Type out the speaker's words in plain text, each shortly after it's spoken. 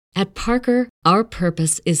At Parker, our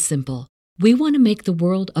purpose is simple. We want to make the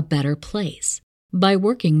world a better place by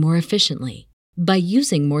working more efficiently, by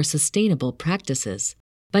using more sustainable practices,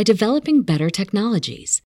 by developing better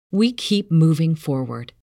technologies. We keep moving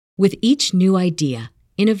forward. With each new idea,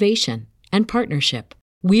 innovation, and partnership,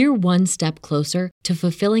 we're one step closer to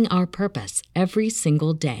fulfilling our purpose every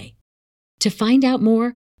single day. To find out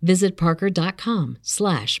more, visit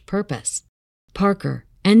parker.com/purpose. Parker,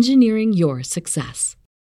 engineering your success.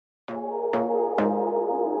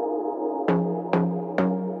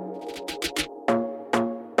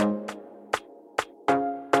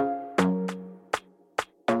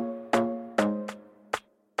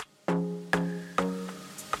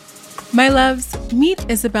 My loves, meet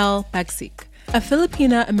Isabel Bagsik, a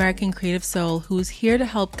Filipina-American creative soul who is here to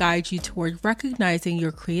help guide you toward recognizing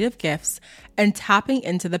your creative gifts and tapping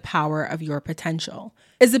into the power of your potential.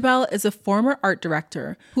 Isabel is a former art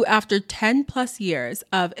director who, after 10 plus years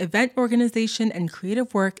of event organization and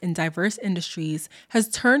creative work in diverse industries, has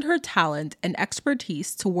turned her talent and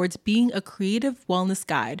expertise towards being a creative wellness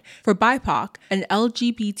guide for BIPOC and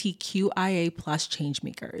LGBTQIA+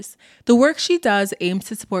 changemakers. The work she does aims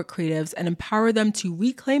to support creatives and empower them to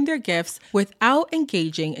reclaim their gifts without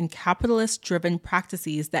engaging in capitalist-driven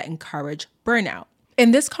practices that encourage burnout.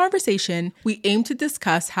 In this conversation, we aim to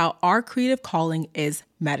discuss how our creative calling is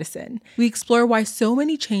medicine. We explore why so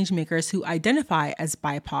many changemakers who identify as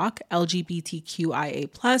BIPOC,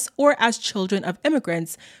 LGBTQIA+, or as children of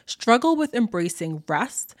immigrants struggle with embracing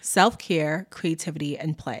rest, self-care, creativity,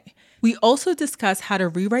 and play. We also discuss how to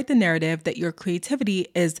rewrite the narrative that your creativity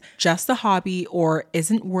is just a hobby or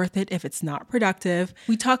isn't worth it if it's not productive.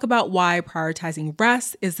 We talk about why prioritizing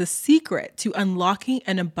rest is the secret to unlocking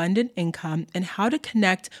an abundant income and how to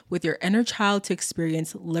connect with your inner child to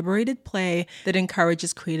experience liberated play that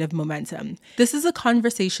encourages creative momentum. This is a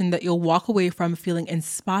conversation that you'll walk away from feeling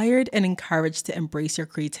inspired and encouraged to embrace your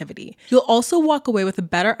creativity. You'll also walk away with a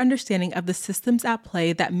better understanding of the systems at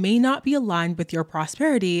play that may not be aligned with your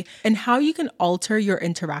prosperity and how you can alter your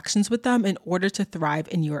interactions with them in order to thrive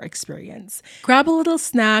in your experience. Grab a little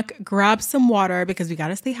snack, grab some water because we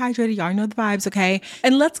gotta stay hydrated. Y'all know the vibes, okay?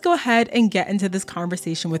 And let's go ahead and get into this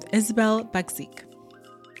conversation with Isabel Bagsik.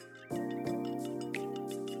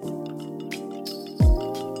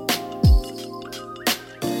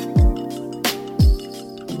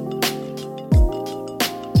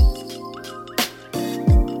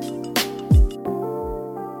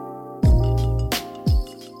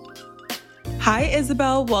 Hi,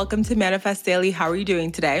 Isabel. Welcome to Manifest Daily. How are you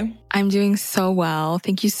doing today? I'm doing so well.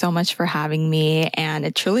 Thank you so much for having me. And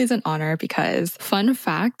it truly is an honor because, fun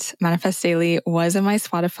fact, Manifest Daily was in my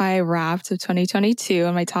Spotify Wrapped of 2022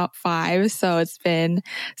 in my top 5. So it's been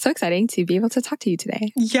so exciting to be able to talk to you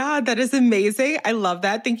today. Yeah, that is amazing. I love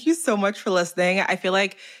that. Thank you so much for listening. I feel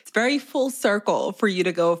like it's very full circle for you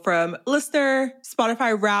to go from listener,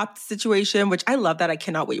 Spotify Wrapped situation, which I love that. I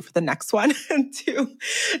cannot wait for the next one,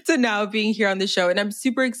 to now being here on the show. And I'm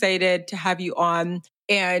super excited to have you on.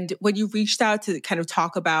 And when you reached out to kind of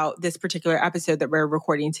talk about this particular episode that we're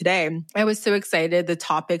recording today, I was so excited. The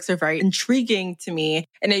topics are very intriguing to me.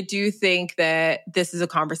 And I do think that this is a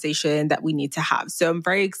conversation that we need to have. So I'm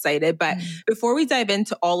very excited. But before we dive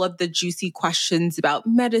into all of the juicy questions about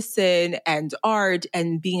medicine and art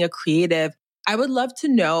and being a creative, I would love to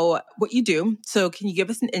know what you do. So can you give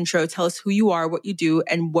us an intro? Tell us who you are, what you do,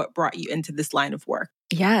 and what brought you into this line of work?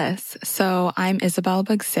 Yes. So I'm Isabel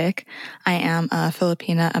Bagsik. I am a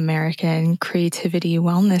Filipina-American creativity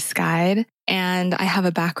wellness guide, and I have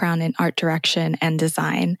a background in art direction and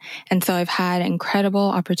design. And so I've had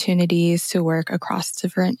incredible opportunities to work across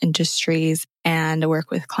different industries and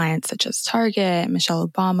work with clients such as Target, Michelle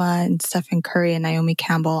Obama, and Stephen Curry and Naomi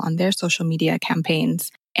Campbell on their social media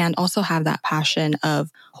campaigns. And also have that passion of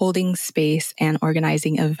holding space and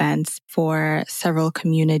organizing events for several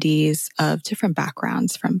communities of different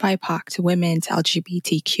backgrounds, from BIPOC to women to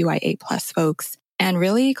LGBTQIA+ folks, and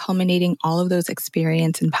really culminating all of those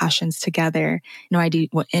experience and passions together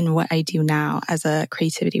in what I do now as a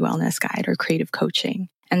creativity wellness guide or creative coaching.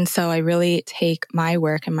 And so I really take my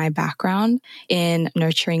work and my background in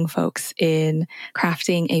nurturing folks in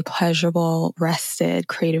crafting a pleasurable, rested,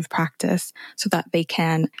 creative practice so that they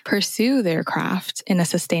can pursue their craft in a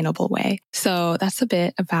sustainable way. So that's a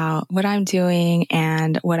bit about what I'm doing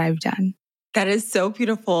and what I've done. That is so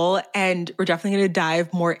beautiful. And we're definitely going to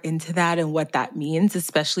dive more into that and what that means,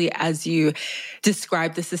 especially as you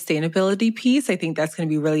describe the sustainability piece. I think that's going to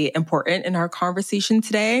be really important in our conversation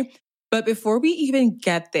today. But before we even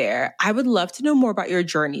get there, I would love to know more about your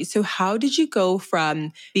journey. So how did you go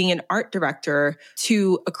from being an art director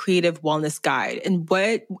to a creative wellness guide? And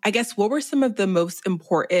what were some of the most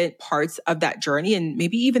important parts of that journey and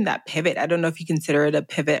maybe even that pivot? I don't know if you consider it a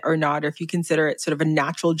pivot or not, or if you consider it sort of a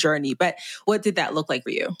natural journey, but what did that look like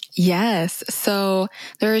for you? Yes. So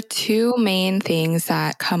there are two main things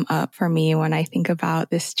that come up for me when I think about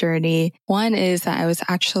this journey. One is that I was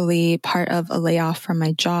actually part of a layoff from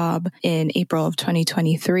my job in April of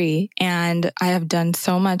 2023. And I have done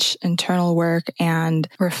so much internal work and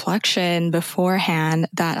reflection beforehand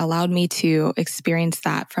that allowed me to experience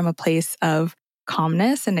that from a place of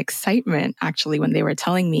calmness and excitement. Actually, when they were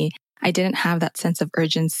telling me, I didn't have that sense of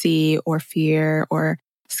urgency or fear or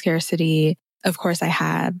scarcity. Of course, I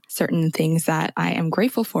had certain things that I am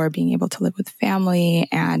grateful for, being able to live with family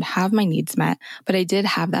and have my needs met. But I did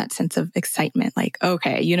have that sense of excitement, like,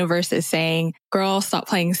 okay, universe is saying, girl, stop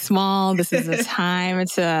playing small. This is the time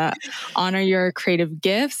to honor your creative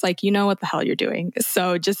gifts. Like, you know what the hell you're doing.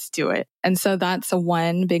 So just do it. And so that's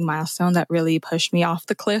one big milestone that really pushed me off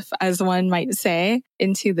the cliff, as one might say,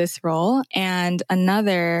 into this role. And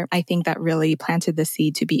another, I think, that really planted the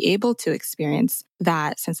seed to be able to experience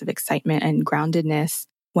that sense of excitement and groundedness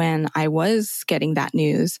when I was getting that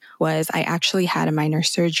news was I actually had a minor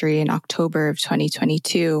surgery in October of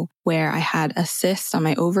 2022 where I had a cyst on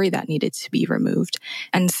my ovary that needed to be removed.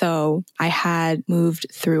 And so I had moved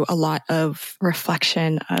through a lot of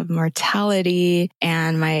reflection of mortality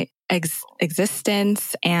and my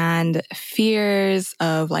existence and fears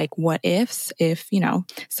of like, what ifs if,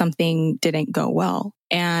 something didn't go well.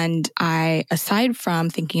 And aside from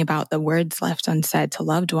thinking about the words left unsaid to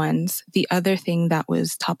loved ones, the other thing that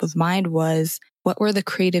was top of mind was what were the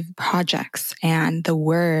creative projects and the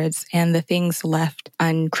words and the things left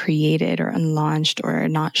uncreated or unlaunched or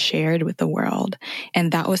not shared with the world.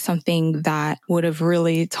 And that was something that would have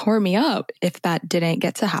really tore me up if that didn't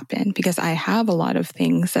get to happen, because I have a lot of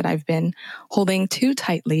things that I've been holding too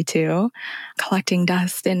tightly to, collecting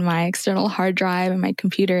dust in my external hard drive and my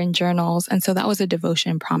computer and journals. And so that was a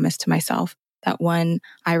devotion promise to myself that when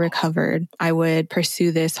I recovered, I would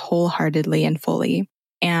pursue this wholeheartedly and fully.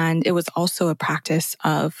 And it was also a practice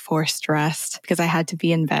of forced rest because I had to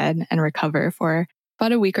be in bed and recover for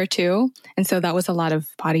about a week or two. And so that was a lot of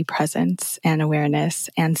body presence and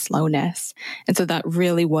awareness and slowness. And so that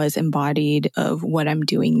really was embodied of what I'm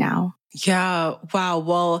doing now. Yeah. Wow.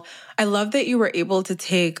 Well, I love that you were able to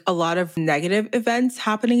take a lot of negative events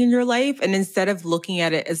happening in your life. And instead of looking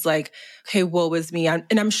at it as like, okay, woe is me. And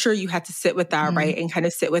I'm sure you had to sit with that, right? And kind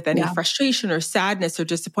of sit with any frustration or sadness or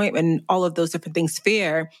disappointment and all of those different things,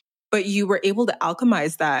 fear. But you were able to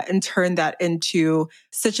alchemize that and turn that into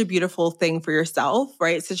such a beautiful thing for yourself,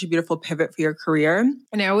 right? Such a beautiful pivot for your career.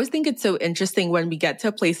 And I always think it's so interesting when we get to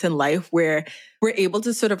a place in life where we're able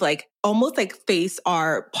to sort of like almost like face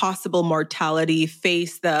our possible mortality,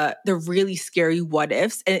 face the really scary what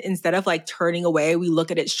ifs. And instead of like turning away, we look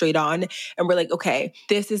at it straight on and we're like, okay,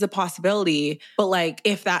 this is a possibility. But like,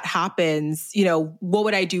 if that happens, what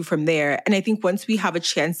would I do from there? And I think once we have a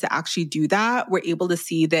chance to actually do that, we're able to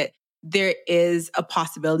see that there is a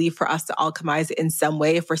possibility for us to alchemize it in some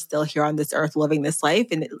way if we're still here on this earth living this life.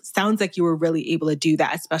 And it sounds like you were really able to do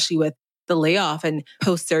that, especially with the layoff and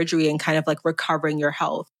post-surgery and kind of like recovering your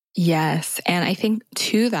health. Yes. And I think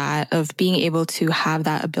to that of being able to have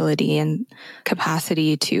that ability and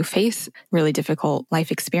capacity to face really difficult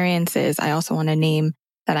life experiences, I also want to name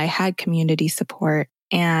that I had community support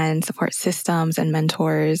and support systems and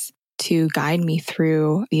mentors to guide me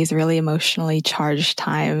through these really emotionally charged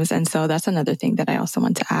times. And so that's another thing that I also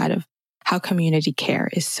want to add of how community care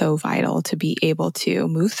is so vital to be able to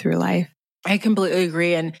move through life. I completely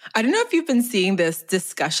agree. And I don't know if you've been seeing this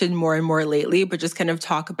discussion more and more lately, but just kind of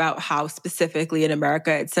talk about how specifically in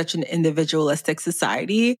America, it's such an individualistic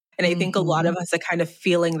society. And I think a lot of us are kind of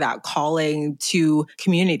feeling that calling to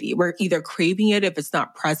community. We're either craving it if it's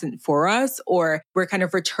not present for us, or we're kind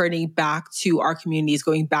of returning back to our communities,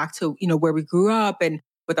 going back to, where we grew up and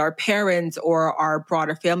with our parents or our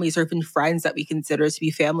broader families or even friends that we consider to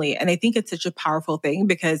be family. And I think it's such a powerful thing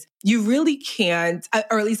because you really can't,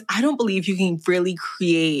 or at least I don't believe you can really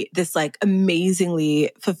create this like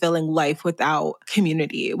amazingly fulfilling life without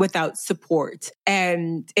community, without support.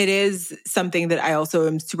 And it is something that I also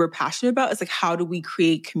am super passionate about. It's like, how do we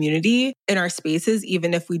create community in our spaces,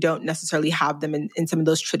 even if we don't necessarily have them in some of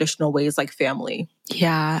those traditional ways like family?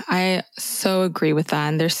 Yeah, I so agree with that.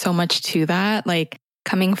 And there's so much to that. Like,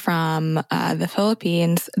 coming from the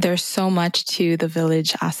Philippines, there's so much to the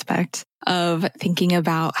village aspect of thinking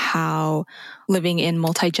about how living in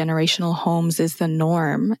multi-generational homes is the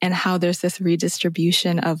norm and how there's this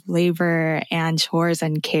redistribution of labor and chores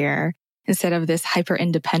and care instead of this hyper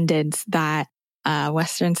independence that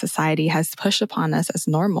Western society has pushed upon us as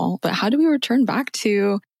normal. But how do we return back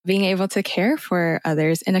to being able to care for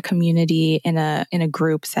others in a community, in a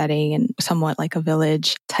group setting, and somewhat like a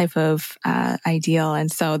village type of ideal?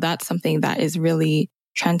 And so that's something that is really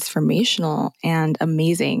transformational and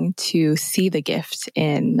amazing to see the gift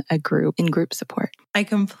in group support. I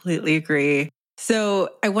completely agree. So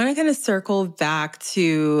I want to kind of circle back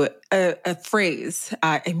to a phrase,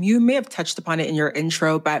 and you may have touched upon it in your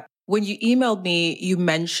intro, but when you emailed me, you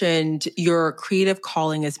mentioned your creative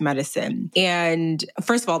calling is medicine. And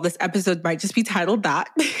first of all, this episode might just be titled that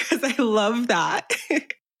because I love that.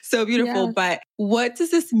 So beautiful. Yeah. But what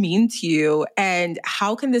does this mean to you? And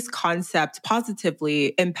how can this concept positively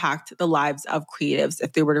impact the lives of creatives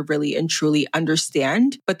if they were to really and truly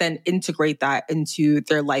understand, but then integrate that into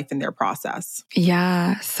their life and their process?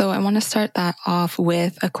 Yeah. So I want to start that off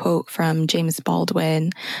with a quote from James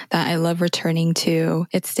Baldwin that I love returning to.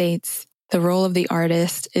 It states, "The role of the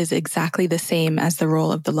artist is exactly the same as the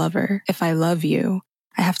role of the lover. If I love you,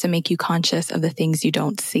 I have to make you conscious of the things you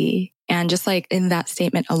don't see." And just like in that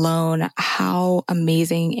statement alone, how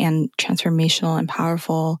amazing and transformational and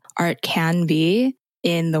powerful art can be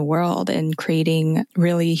in the world and creating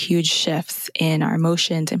really huge shifts in our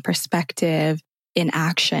emotions and perspective, in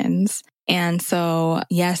actions. And so,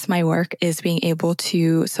 yes, my work is being able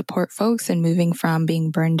to support folks in moving from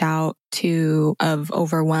being burned out of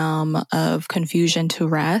overwhelm, of confusion to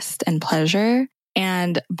rest and pleasure.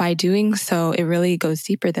 And by doing so, it really goes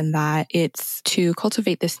deeper than that. It's to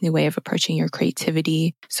cultivate this new way of approaching your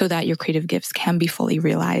creativity so that your creative gifts can be fully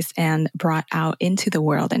realized and brought out into the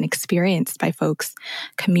world and experienced by folks,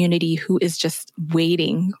 community who is just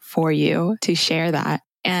waiting for you to share that.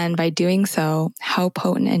 And by doing so, how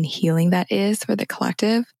potent and healing that is for the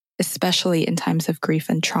collective, especially in times of grief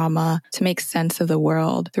and trauma, to make sense of the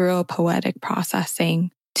world through a poetic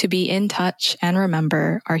processing, to be in touch and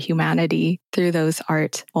remember our humanity through those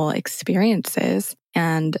artful experiences,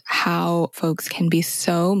 and how folks can be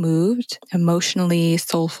so moved emotionally,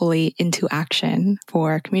 soulfully into action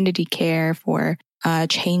for community care, for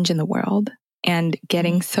change in the world, and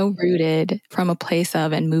getting so rooted from a place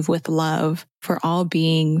of and move with love for all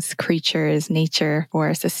beings, creatures, nature,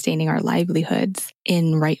 for sustaining our livelihoods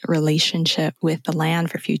in right relationship with the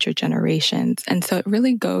land for future generations. And so it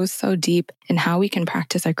really goes so deep in how we can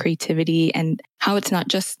practice our creativity and how it's not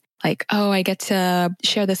just like, oh, I get to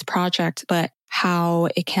share this project, but how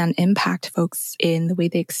it can impact folks in the way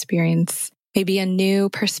they experience maybe a new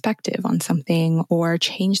perspective on something or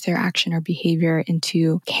change their action or behavior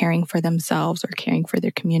into caring for themselves or caring for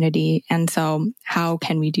their community. And so how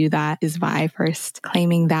can we do that is by first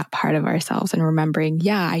claiming that part of ourselves and remembering,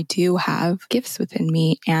 yeah, I do have gifts within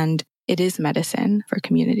me and it is medicine for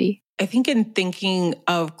community. I think in thinking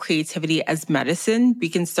of creativity as medicine, we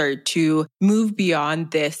can start to move beyond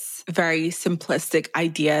this very simplistic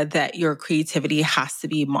idea that your creativity has to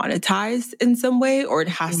be monetized in some way, or it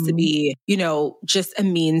has to be, just a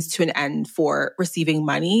means to an end for receiving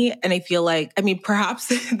money. And I feel like, perhaps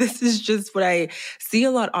this is just what I see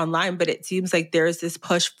a lot online, but it seems like there's this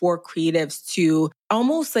push for creatives to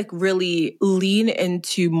almost like really lean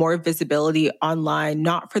into more visibility online,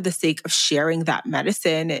 not for the sake of sharing that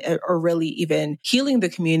medicine or really even healing the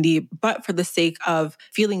community, but for the sake of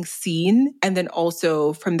feeling seen. And then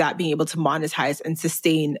also from that being able to monetize and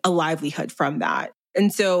sustain a livelihood from that.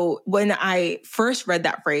 And so when I first read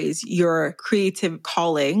that phrase, your creative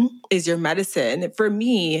calling is your medicine, for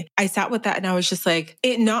me, I sat with that and I was just like,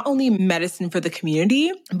 it not only medicine for the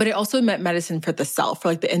community, but it also meant medicine for the self, for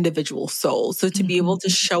like the individual soul. So to be able to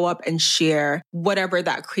show up and share whatever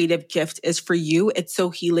that creative gift is for you, it's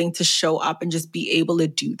so healing to show up and just be able to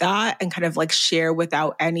do that and kind of like share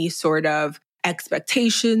without any sort of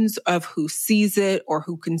expectations of who sees it or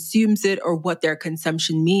who consumes it or what their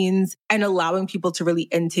consumption means, and allowing people to really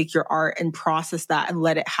intake your art and process that and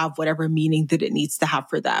let it have whatever meaning that it needs to have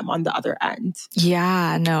for them on the other end.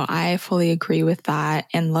 Yeah, no, I fully agree with that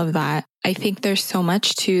and love that. I think there's so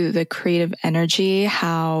much to the creative energy,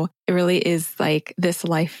 how it really is like this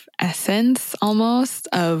life essence almost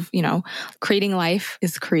of, creating life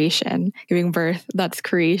is creation, giving birth, that's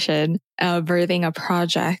creation, birthing a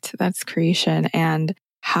project, that's creation. And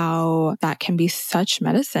how that can be such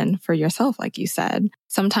medicine for yourself, like you said.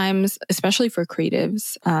 Sometimes, especially for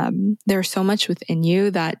creatives, there's so much within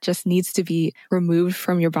you that just needs to be removed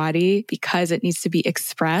from your body because it needs to be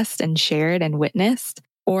expressed and shared and witnessed.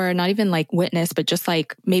 Or not even like witness, but just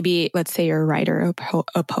like maybe, let's say you're a writer,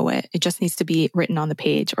 a poet. It just needs to be written on the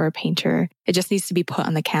page, or a painter. It just needs to be put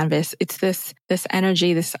on the canvas. It's this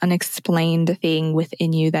energy, this unexplained thing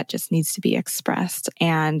within you that just needs to be expressed,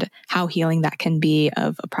 and how healing that can be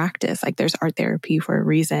of a practice. Like there's art therapy for a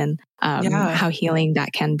reason. How healing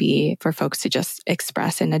that can be for folks to just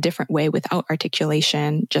express in a different way without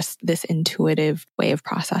articulation, just this intuitive way of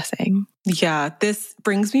processing. Yeah, this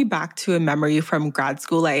brings me back to a memory from grad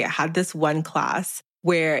school. I had this one class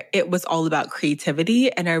where it was all about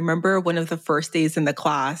creativity. And I remember one of the first days in the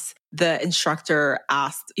class, the instructor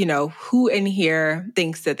asked, who in here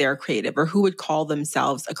thinks that they're creative, or who would call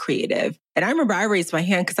themselves a creative? And I remember I raised my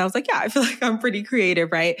hand because I was like, yeah, I feel like I'm pretty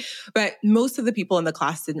creative, right? But most of the people in the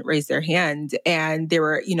class didn't raise their hand. And there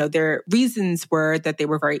were, their reasons were that they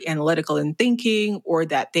were very analytical in thinking, or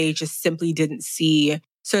that they just simply didn't see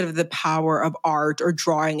sort of the power of art or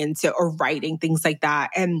drawing or writing, things like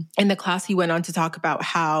that. And in the class, he went on to talk about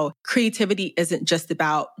how creativity isn't just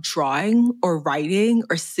about drawing or writing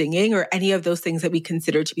or singing or any of those things that we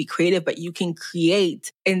consider to be creative, but you can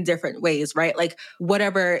create in different ways, right? Like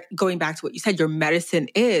whatever, going back to what you said, your medicine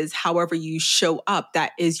is, however you show up,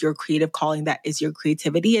 that is your creative calling, that is your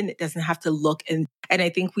creativity. And it doesn't have to look and I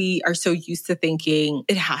think we are so used to thinking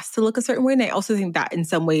it has to look a certain way. And I also think that in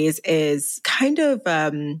some ways is kind of,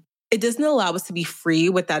 it doesn't allow us to be free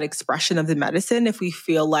with that expression of the medicine if we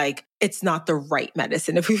feel like it's not the right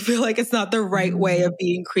medicine, if we feel like it's not the right way of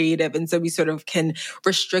being creative. And so we sort of can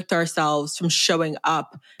restrict ourselves from showing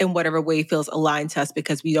up in whatever way feels aligned to us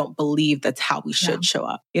because we don't believe that's how we should show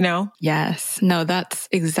up, Yes. No, that's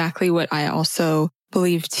exactly what I also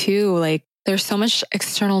believe too. Like, there's so much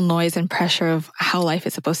external noise and pressure of how life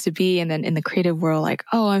is supposed to be. And then in the creative world, like,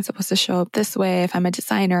 oh, I'm supposed to show up this way if I'm a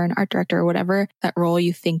designer, an art director, or whatever, that role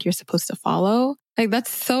you think you're supposed to follow. Like, that's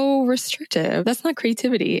so restrictive. That's not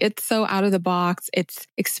creativity. It's so out of the box. It's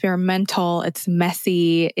experimental. It's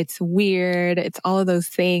messy. It's weird. It's all of those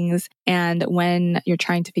things. And when you're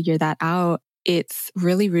trying to figure that out, it's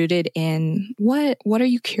really rooted in what are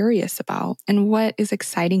you curious about and what is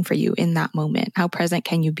exciting for you in that moment? How present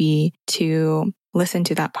can you be to listen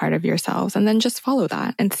to that part of yourselves, and then just follow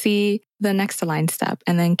that and see the next aligned step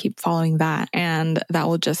and then keep following that. And that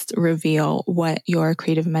will just reveal what your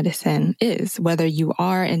creative medicine is, whether you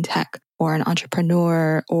are in tech or an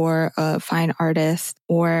entrepreneur or a fine artist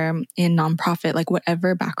or in nonprofit, like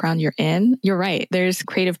whatever background you're in. You're right. There's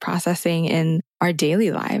creative processing in our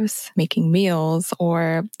daily lives, making meals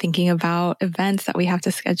or thinking about events that we have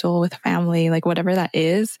to schedule with family, like whatever that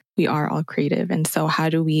is, we are all creative. And so how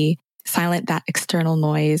do we silence that external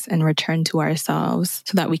noise and return to ourselves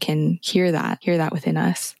so that we can hear that within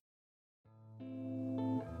us?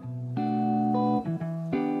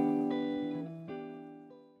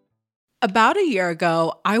 About a year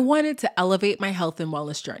ago, I wanted to elevate my health and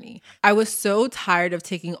wellness journey. I was so tired of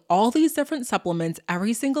taking all these different supplements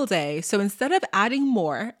every single day. So instead of adding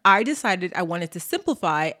more, I decided I wanted to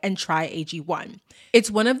simplify and try AG1.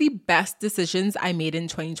 It's one of the best decisions I made in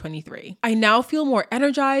 2023. I now feel more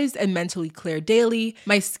energized and mentally clear daily.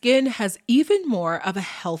 My skin has even more of a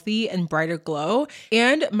healthy and brighter glow,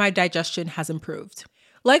 and my digestion has improved.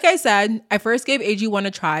 Like I said, I first gave AG1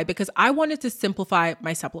 a try because I wanted to simplify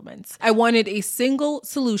my supplements. I wanted a single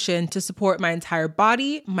solution to support my entire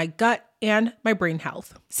body, my gut, and my brain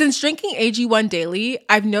health. Since drinking AG1 daily,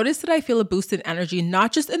 I've noticed that I feel a boost in energy,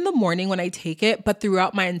 not just in the morning when I take it, but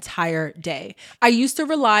throughout my entire day. I used to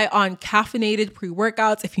rely on caffeinated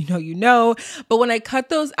pre-workouts, if you know, you know, but when I cut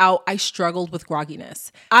those out, I struggled with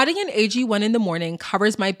grogginess. Adding an AG1 in the morning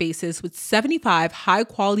covers my bases with 75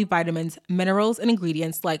 high-quality vitamins, minerals, and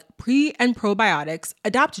ingredients like pre- and probiotics,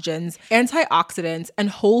 adaptogens, antioxidants,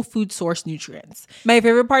 and whole food source nutrients. My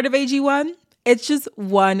favorite part of AG1? It's just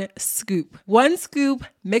one scoop. One scoop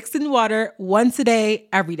mixed in water once a day,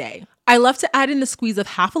 every day. I love to add in a squeeze of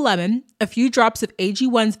half a lemon, a few drops of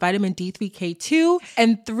AG1's vitamin D3K2,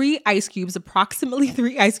 and 3 ice cubes, approximately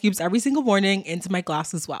 3 ice cubes every single morning into my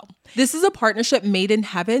glass as well. This is a partnership made in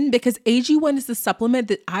heaven because AG1 is the supplement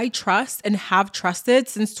that I trust and have trusted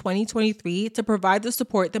since 2023 to provide the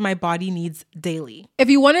support that my body needs daily. If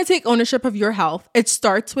you want to take ownership of your health, it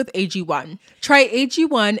starts with AG1. Try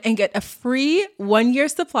AG1 and get a free 1-year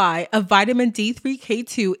supply of vitamin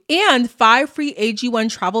D3K2 and 5 free AG1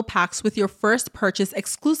 travel packs with your first purchase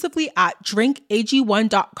exclusively at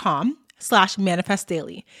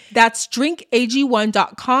drinkag1.com/manifestdaily. That's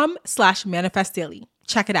drinkag1.com/manifestdaily.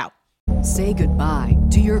 Check it out. Say goodbye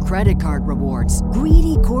to your credit card rewards.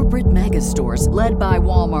 Greedy corporate mega stores, led by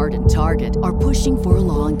Walmart and Target, are pushing for a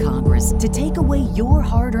law in Congress to take away your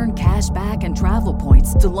hard-earned cash back and travel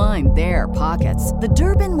points to line their pockets. The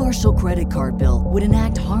Durbin-Marshall credit card bill would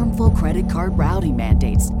enact harmful credit card routing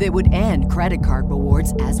mandates that would end credit card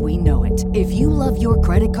rewards as we know it. If you love your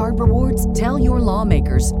credit card rewards, tell your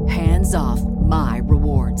lawmakers, hands off my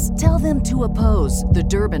rewards. Tell them to oppose the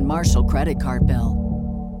Durbin-Marshall credit card bill.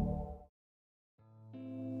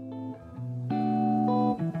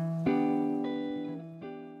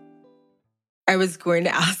 I was going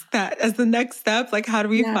to ask that as the next step, like, how do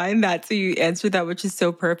we find that? So you answered that, which is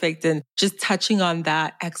so perfect. And just touching on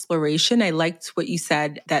that exploration, I liked what you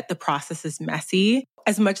said, that the process is messy.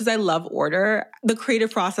 As much as I love order, the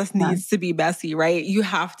creative process needs to be messy, right? You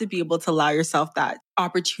have to be able to allow yourself that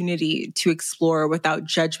opportunity to explore without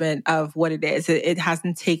judgment of what it is. It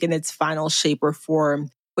hasn't taken its final shape or form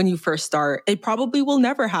when you first start. It probably will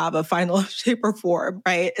never have a final shape or form,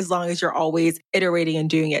 right? As long as you're always iterating and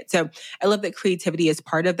doing it. So I love that creativity is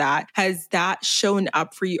part of that. Has that shown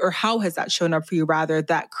up for you, or how has that shown up for you, rather,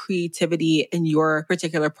 that creativity in your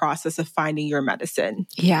particular process of finding your medicine?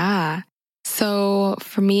 Yeah. So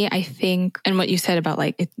for me, I think, and what you said about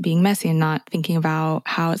like it being messy and not thinking about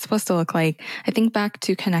how it's supposed to look like, I think back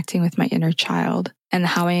to connecting with my inner child and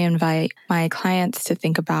how I invite my clients to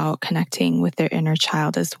think about connecting with their inner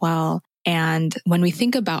child as well. And when we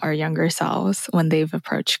think about our younger selves, when they've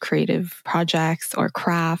approached creative projects or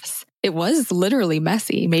crafts, it was literally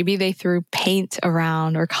messy. Maybe they threw paint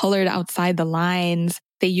around or colored outside the lines.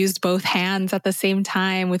 They used both hands at the same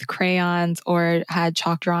time with crayons or had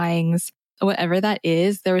chalk drawings. Whatever that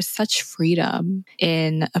is, there was such freedom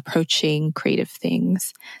in approaching creative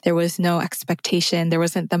things. There was no expectation. There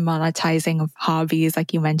wasn't the monetizing of hobbies,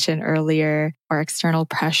 like you mentioned earlier, or external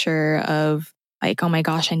pressure of like, oh my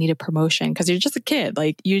gosh, I need a promotion, because you're just a kid.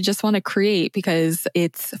 Like you just want to create because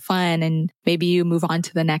it's fun, and maybe you move on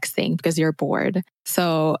to the next thing because you're bored.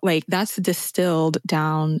 So like that's distilled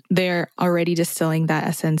down. They're already distilling that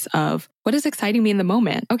essence of what is exciting me in the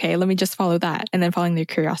moment. Okay, let me just follow that. And then following their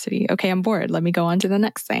curiosity. Okay, I'm bored. Let me go on to the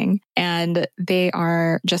next thing. And they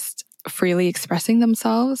are just freely expressing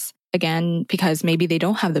themselves. Again, because maybe they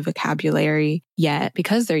don't have the vocabulary yet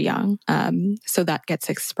because they're young. So that gets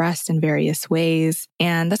expressed in various ways.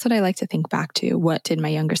 And that's what I like to think back to. What did my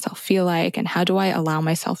younger self feel like? And how do I allow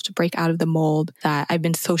myself to break out of the mold that I've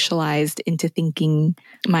been socialized into thinking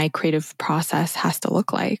my creative process has to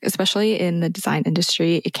look like? Especially in the design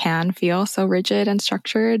industry, it can feel so rigid and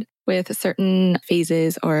structured with certain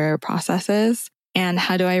phases or processes. And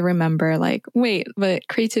how do I remember like, wait, but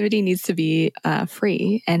creativity needs to be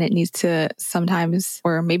free, and it needs to sometimes,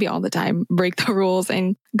 or maybe all the time, break the rules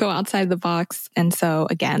and go outside the box. And so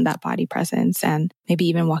again, that body presence and maybe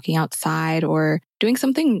even walking outside or doing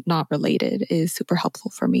something not related is super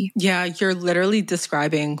helpful for me. Yeah, you're literally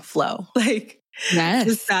describing flow. Like, yes,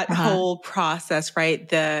 just that whole process, right?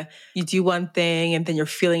 You do one thing and then you're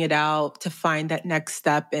feeling it out to find that next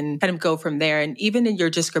step and kind of go from there. And even in your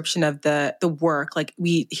description of the work, like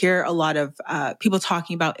we hear a lot of people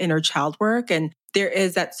talking about inner child work, and there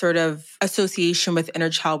is that sort of association with inner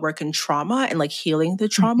child work and trauma and like healing the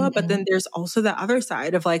trauma. Mm-hmm. But then there's also the other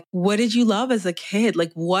side of like, what did you love as a kid?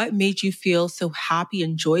 Like what made you feel so happy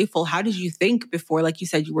and joyful? How did you think before, like you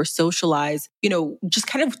said, you were socialized, just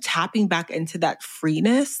kind of tapping back into that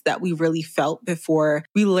freeness that we really felt before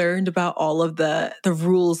we learned about all of the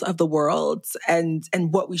rules of the world and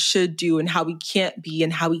what we should do and how we can't be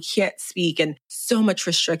and how we can't speak, and so much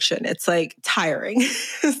restriction. It's like tiring.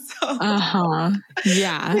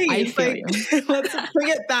 Yeah, I feel you. Let's bring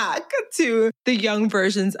it back to the young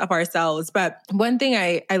versions of ourselves. But one thing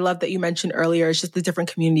I love that you mentioned earlier is just the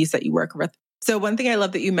different communities that you work with. So one thing I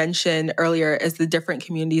love that you mentioned earlier is the different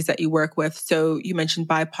communities that you work with. So you mentioned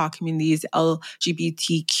BIPOC communities,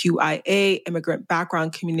 LGBTQIA, immigrant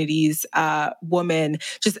background communities, women,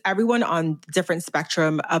 just everyone on different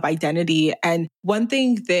spectrum of identity. And one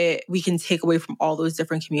thing that we can take away from all those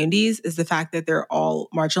different communities is the fact that they're all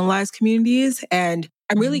marginalized communities. And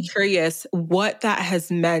I'm really curious what that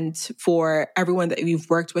has meant for everyone that we've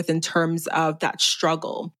worked with in terms of that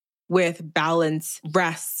struggle with balance,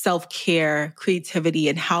 rest, self-care, creativity,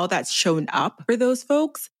 and how that's shown up for those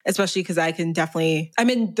folks, especially because I'm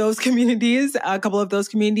in those communities, a couple of those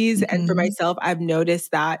communities. Mm-hmm. And for myself, I've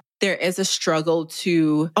noticed that there is a struggle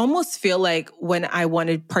to almost feel like when I want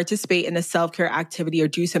to participate in a self-care activity or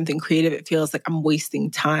do something creative, it feels like I'm wasting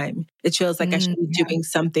time. It feels like I should be doing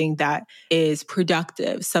something that is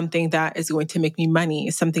productive, something that is going to make me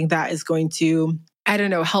money, something that is going to I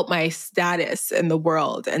don't know, help my status in the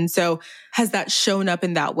world. And so has that shown up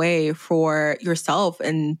in that way for yourself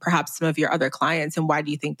and perhaps some of your other clients? And why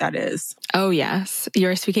do you think that is? Oh, yes.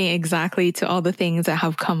 You're speaking exactly to all the things that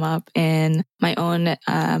have come up in my own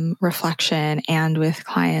reflection and with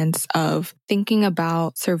clients of thinking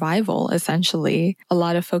about survival, essentially. A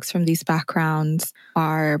lot of folks from these backgrounds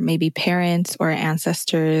are maybe parents or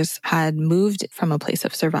ancestors had moved from a place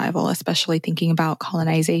of survival, especially thinking about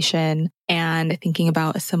colonization and thinking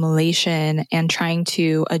about assimilation and trying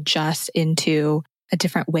to adjust into a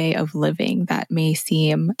different way of living that may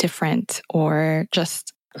seem different or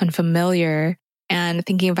just unfamiliar, and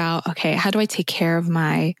thinking about, okay, how do I take care of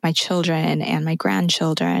my children and my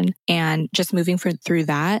grandchildren, and just moving through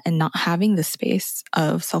that and not having the space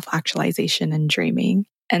of self-actualization and dreaming.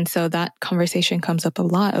 And so that conversation comes up a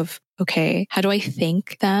lot of, okay, how do I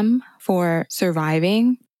thank them for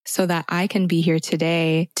surviving so that I can be here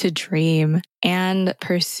today to dream and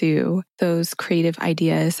pursue those creative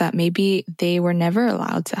ideas that maybe they were never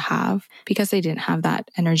allowed to have because they didn't have that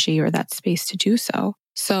energy or that space to do so.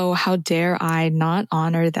 So how dare I not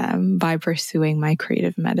honor them by pursuing my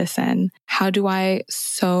creative medicine? How do I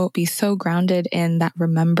be so grounded in that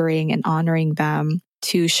remembering and honoring them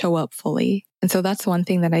to show up fully? And so that's one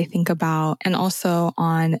thing that I think about. And also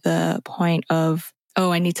on the point of,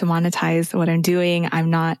 oh, I need to monetize what I'm doing.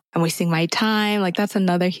 I'm wasting my time. Like that's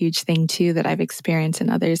another huge thing too that I've experienced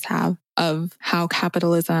and others have, of how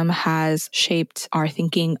capitalism has shaped our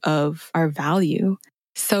thinking of our value.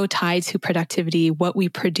 So tied to productivity, what we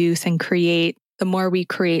produce and create. The more we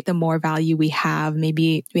create, the more value we have.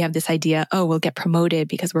 Maybe we have this idea, oh, we'll get promoted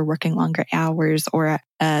because we're working longer hours or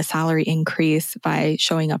a salary increase by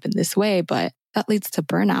showing up in this way. But that leads to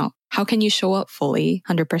burnout. How can you show up fully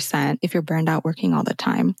 100% if you're burned out working all the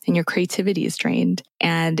time and your creativity is drained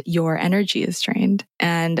and your energy is drained?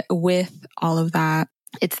 And with all of that,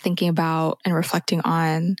 it's thinking about and reflecting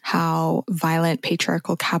on how violent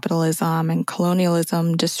patriarchal capitalism and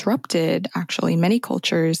colonialism disrupted actually many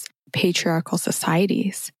cultures, patriarchal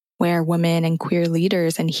societies, where women and queer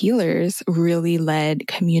leaders and healers really led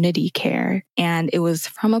community care. And it was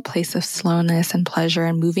from a place of slowness and pleasure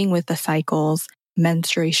and moving with the cycles,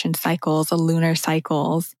 menstruation cycles, the lunar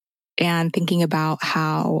cycles, and thinking about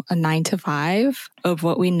how a 9 to 5 of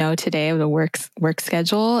what we know today of the work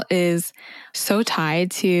schedule is so tied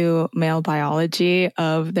to male biology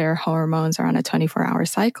of their hormones are on a 24-hour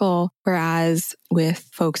cycle. Whereas with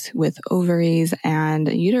folks with ovaries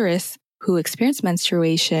and uterus who experience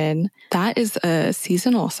menstruation, that is a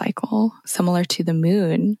seasonal cycle similar to the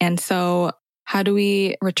moon. And so how do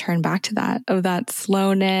we return back to that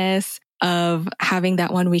slowness, of having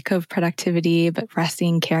that 1 week of productivity, but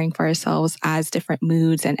resting, caring for ourselves as different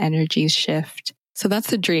moods and energies shift? So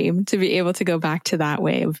that's the dream, to be able to go back to that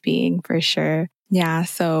way of being for sure. Yeah.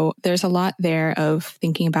 So there's a lot there of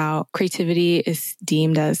thinking about creativity is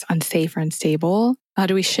deemed as unsafe or unstable. How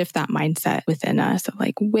do we shift that mindset within us of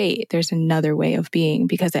like, wait, there's another way of being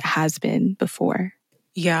because it has been before?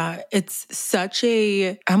 Yeah, it's such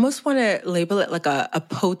I almost want to label it like a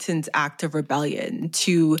potent act of rebellion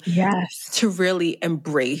to really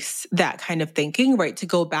embrace that kind of thinking, right? To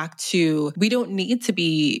go back to, we don't need to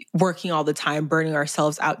be working all the time, burning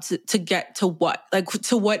ourselves out to get to what? Like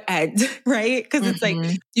to what end, right? Because it's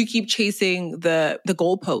like you keep chasing the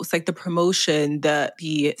goalposts, like the promotion,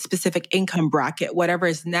 the specific income bracket, whatever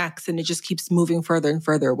is next, and it just keeps moving further and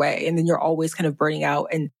further away. And then you're always kind of burning out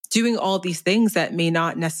and doing all these things that may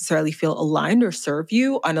not necessarily feel aligned or serve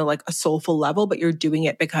you on a soulful level, but you're doing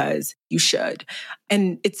it because you should.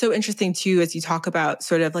 And it's so interesting too, as you talk about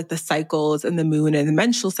sort of like the cycles and the moon and the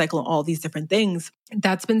menstrual cycle and all these different things.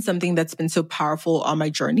 That's been something that's been so powerful on my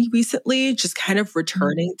journey recently, just kind of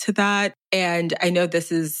returning to that. And I know this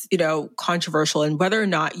is, controversial, and whether or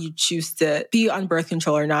not you choose to be on birth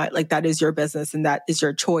control or not, like that is your business and that is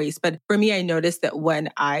your choice. But for me, I noticed that when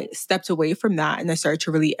I stepped away from that and I started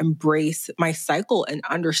to really embrace my cycle and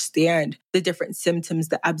understand the different symptoms,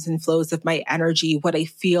 the ebbs and flows of my energy, what I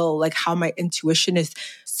feel, like how my intuition is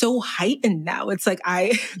so heightened now. It's like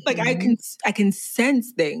I can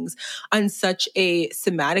sense things on such a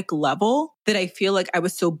somatic level that I feel like I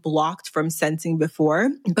was so blocked from sensing before,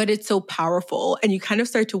 but it's so powerful. And you kind of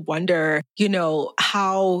start to wonder,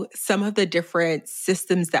 how some of the different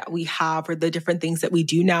systems that we have or the different things that we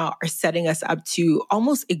do now are setting us up to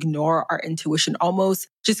almost ignore our intuition, almost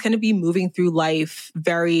just kind of be moving through life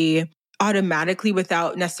very automatically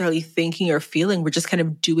without necessarily thinking or feeling. We're just kind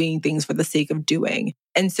of doing things for the sake of doing.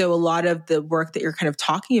 And so a lot of the work that you're kind of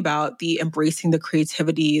talking about, the embracing the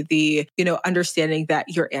creativity, the, understanding that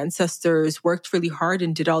your ancestors worked really hard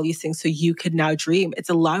and did all these things so you could now dream. It's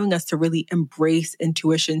allowing us to really embrace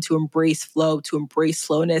intuition, to embrace flow, to embrace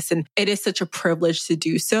slowness. And it is such a privilege to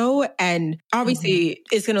do so. And obviously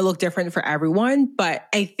it's going to look different for everyone. But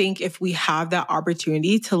I think if we have that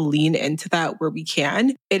opportunity to lean into that where we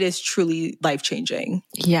can, it is truly life-changing.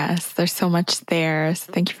 Yes, there's so much there.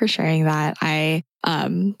 So thank you for sharing that.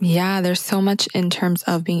 There's so much in terms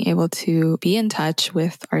of being able to be in touch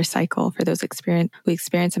with our cycle. For those who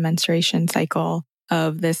experience a menstruation cycle,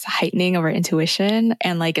 of this heightening of our intuition.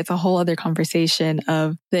 And it's a whole other conversation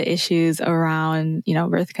of the issues around,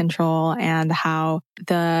 birth control and how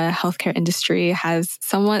the healthcare industry has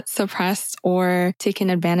somewhat suppressed or taken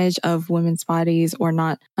advantage of women's bodies or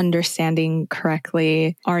not understanding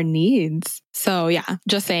correctly our needs. So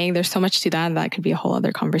just saying there's so much to that. That could be a whole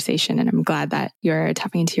other conversation. And I'm glad that you're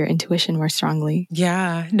tapping into your intuition more strongly.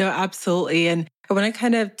 Yeah, no, absolutely. And I want to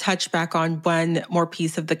kind of touch back on one more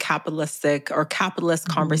piece of the capitalist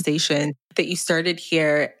conversation that you started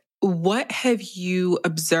here. What have you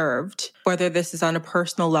observed, whether this is on a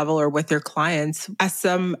personal level or with your clients, as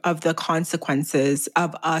some of the consequences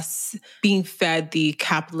of us being fed the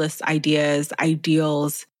capitalist ideas,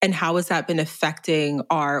 ideals, and how has that been affecting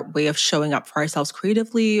our way of showing up for ourselves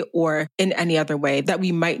creatively or in any other way that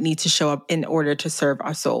we might need to show up in order to serve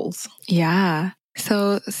our souls? Yeah.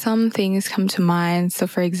 So some things come to mind. So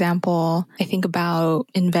for example, I think about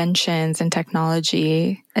inventions and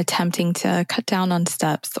technology attempting to cut down on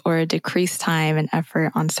steps or decrease time and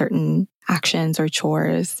effort on certain actions or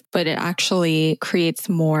chores, but it actually creates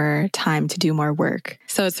more time to do more work.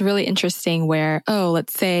 So it's really interesting where,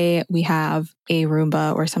 let's say we have a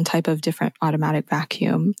Roomba or some type of different automatic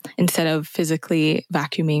vacuum instead of physically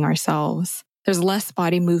vacuuming ourselves. There's less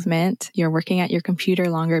body movement. You're working at your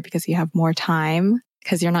computer longer because you have more time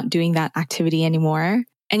because you're not doing that activity anymore.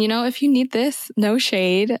 And if you need this, no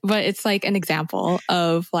shade, but it's an example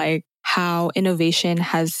of how innovation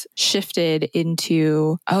has shifted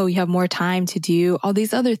into, you have more time to do all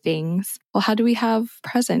these other things. Well, how do we have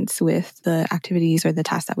presence with the activities or the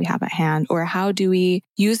tasks that we have at hand? Or how do we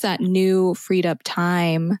use that new freed up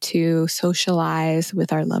time to socialize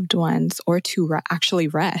with our loved ones or to actually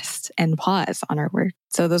rest and pause on our work?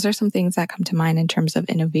 So those are some things that come to mind in terms of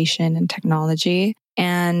innovation and technology.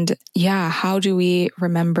 And how do we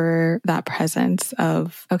remember that presence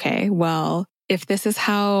of, if this is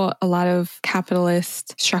how a lot of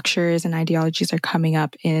capitalist structures and ideologies are coming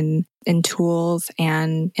up in tools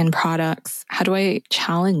and in products, how do I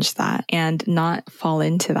challenge that and not fall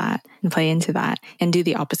into that and play into that and do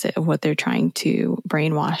the opposite of what they're trying to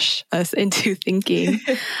brainwash us into thinking?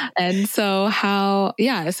 And so so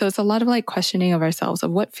it's a lot of questioning of ourselves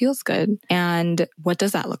of what feels good and what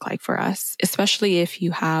does that look like for us, especially if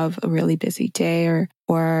you have a really busy day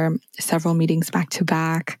or several meetings back to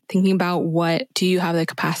back, thinking about what do you have the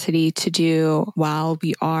capacity to do while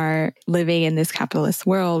we are living in this capitalist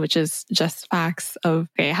world, which is just facts of,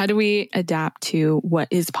 how do we adapt to what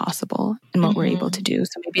is possible and what we're able to do?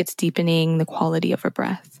 So maybe it's deepening the quality of our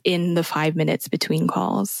breath in the 5 minutes between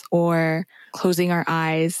calls, or closing our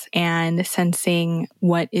eyes and sensing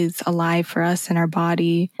what is alive for us in our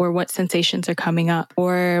body or what sensations are coming up.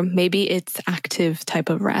 Or maybe it's active type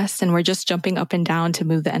of rest and we're just jumping up and down to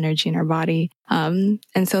move the energy in our body. And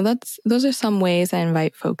so those are some ways I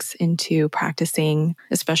invite folks into practicing,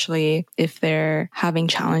 especially if they're having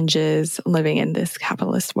challenges living in this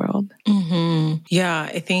capitalist world. Mm-hmm. Yeah,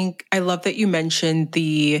 I love that you mentioned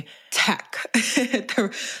the tech,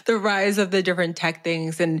 the rise of the different tech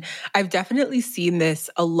things. And I've definitely seen this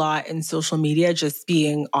a lot in social media, just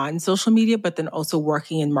being on social media, but then also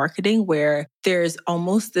working in marketing, where there's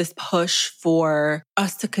almost this push for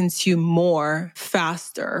us to consume more,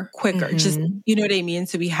 faster, quicker. Just, you know what I mean?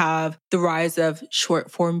 So we have the rise of short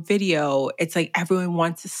form video. It's everyone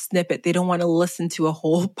wants a snippet. They don't want to listen to a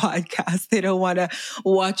whole podcast. They don't want to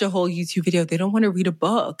watch a whole YouTube video. They don't want to read a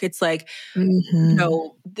book. It's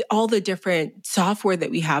all the different software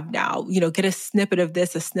that we have now, get a snippet of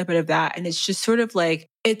this, a snippet of that. And it's just sort of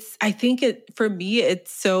for me,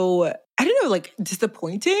 it's so, I don't know,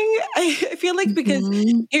 disappointing. I feel because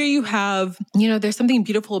here you have, there's something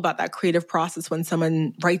beautiful about that creative process when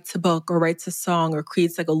someone writes a book or writes a song or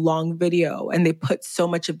creates a long video and they put so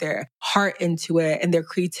much of their heart into it and their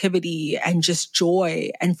creativity and just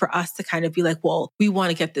joy. And for us to kind of be well, we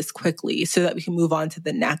want to get this quickly so that we can move on to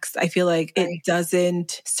the next. I feel it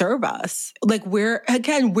doesn't serve us. Where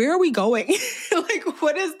are we going?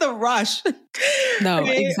 What is the rush? No,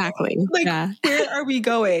 exactly. Where are we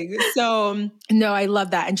going? So no, I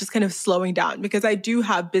love that. And just kind of slowing down, because I do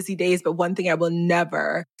have busy days, but one thing I will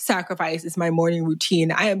never sacrifice is my morning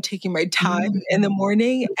routine. I am taking my time in the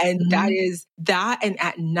morning, and that is that. And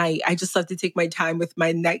at night, I just love to take my time with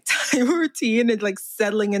my nighttime routine and like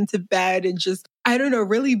settling into bed and just, I don't know,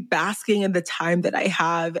 really basking in the time that I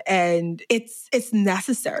have. And it's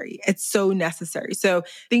necessary. It's so necessary. So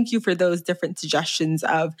thank you for those different suggestions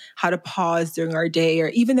of how to pause during our day, or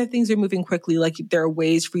even if things are moving quickly, like there are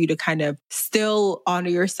ways for you to kind of still honor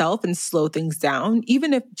yourself and slow things down,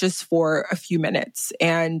 even if just for a few minutes.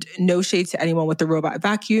 And no shade to anyone with the robot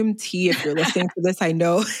vacuum. T, if you're listening to this, I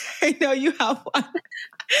know you have one.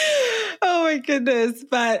 Oh my goodness.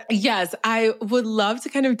 But yes, I would love to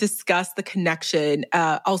kind of discuss the connection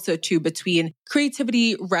also too between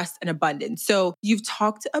creativity, rest, and abundance. So you've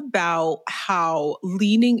talked about how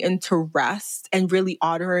leaning into rest and really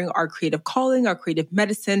honoring our creative calling, our creative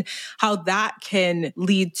medicine, how that can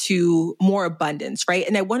lead to more abundance, right?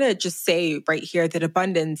 And I want to just say right here that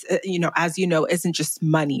abundance, as you know, isn't just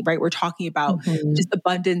money, right? We're talking about just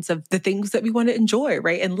abundance of the things that we want to enjoy,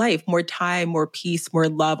 right? In life, more time, more peace, more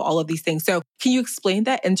love, all of these things. So can you explain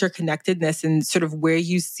that interconnectedness and sort of where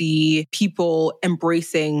you see people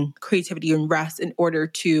embracing creativity and rest in order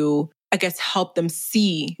to, I guess, help them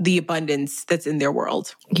see the abundance that's in their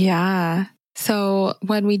world? Yeah. So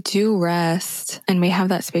when we do rest and we have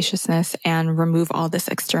that spaciousness and remove all this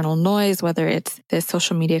external noise, whether it's this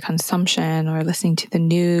social media consumption or listening to the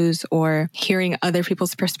news or hearing other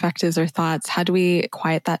people's perspectives or thoughts, how do we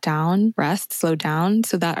quiet that down, rest, slow down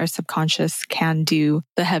so that our subconscious can do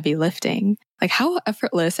the heavy lifting? Like how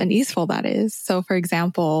effortless and easeful that is. So for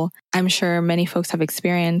example, I'm sure many folks have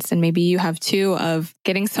experienced, and maybe you have too, of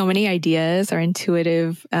getting so many ideas or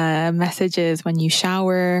intuitive messages when you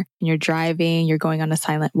shower, when you're driving, you're going on a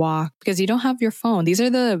silent walk because you don't have your phone. These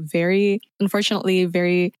are the unfortunately,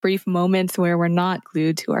 very brief moments where we're not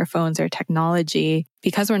glued to our phones or technology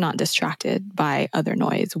because we're not distracted by other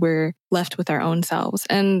noise. We're left with our own selves.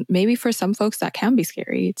 And maybe for some folks that can be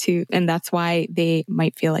scary too. And that's why they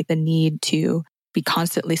might feel like the need to be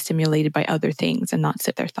constantly stimulated by other things and not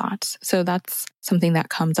sit their thoughts. So that's something that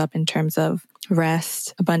comes up in terms of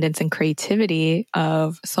rest, abundance, and creativity,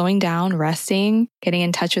 of slowing down, resting, getting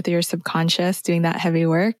in touch with your subconscious, doing that heavy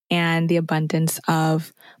work, and the abundance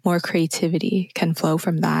of more creativity can flow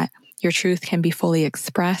from that. Your truth can be fully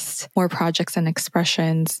expressed. More projects and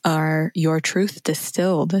expressions are your truth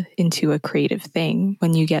distilled into a creative thing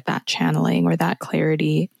when you get that channeling or that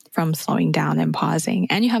clarity from slowing down and pausing.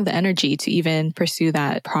 And you have the energy to even pursue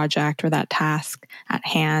that project or that task at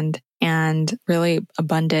hand. And really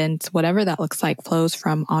abundance, whatever that looks like, flows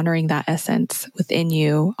from honoring that essence within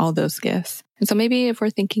you, all those gifts. And so maybe if we're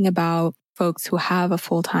thinking about folks who have a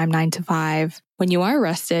full-time 9-to-5, when you are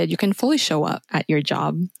rested, you can fully show up at your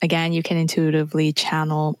job. Again, you can intuitively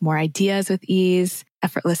channel more ideas with ease,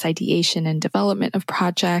 effortless ideation and development of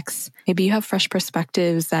projects. Maybe you have fresh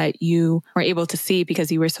perspectives that you were able to see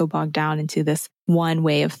because you were so bogged down into this one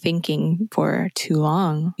way of thinking for too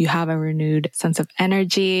long. You have a renewed sense of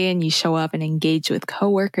energy and you show up and engage with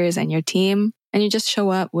coworkers and your team. And you just show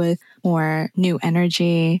up with more new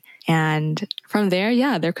energy. And from there,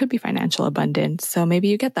 there could be financial abundance. So maybe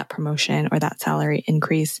you get that promotion or that salary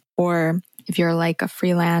increase. Or if you're like a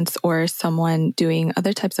freelance or someone doing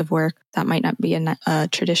other types of work that might not be a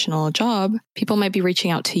traditional job, people might be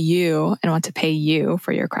reaching out to you and want to pay you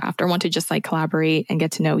for your craft or want to just like collaborate and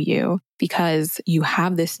get to know you because you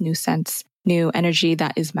have this new energy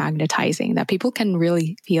that is magnetizing, that people can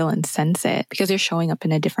really feel and sense it because you're showing up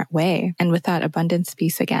in a different way. And with that abundance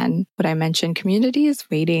piece again, what I mentioned, community is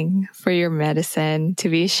waiting for your medicine to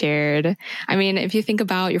be shared. I mean, if you think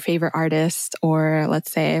about your favorite artist, or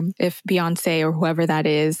let's say if Beyonce or whoever that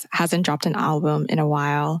is hasn't dropped an album in a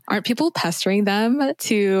while, aren't people pestering them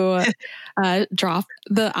to drop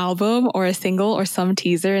the album or a single or some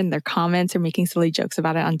teaser in their comments or making silly jokes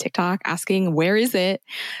about it on TikTok, asking, where is it?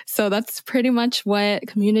 So that's pretty much what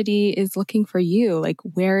community is looking for you. Like,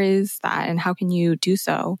 where is that? And how can you do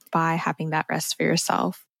so by having that rest for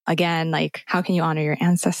yourself? Again, like, how can you honor your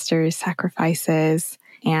ancestors' sacrifices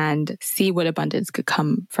and see what abundance could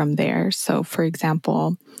come from there? So for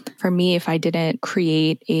example, for me, if I didn't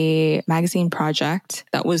create a magazine project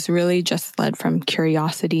that was really just led from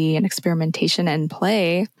curiosity and experimentation and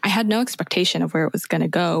play, I had no expectation of where it was going to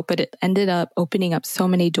go, but it ended up opening up so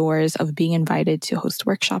many doors of being invited to host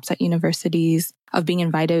workshops at universities, of being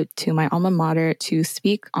invited to my alma mater to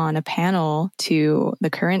speak on a panel to the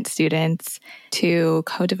current students, to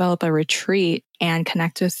co-develop a retreat and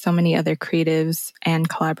connect with so many other creatives and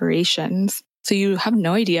collaborations. So you have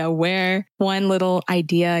no idea where one little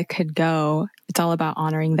idea could go. It's all about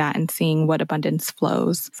honoring that and seeing what abundance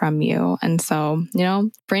flows from you. And so,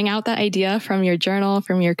 bring out that idea from your journal,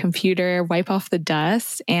 from your computer, wipe off the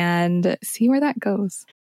dust and see where that goes.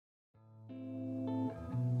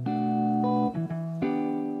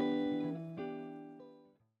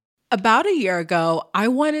 About a year ago, I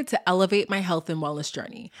wanted to elevate my health and wellness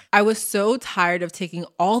journey. I was so tired of taking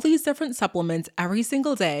all these different supplements every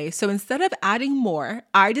single day, so instead of adding more,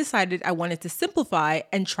 I decided I wanted to simplify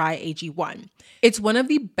and try AG1. It's one of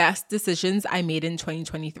the best decisions I made in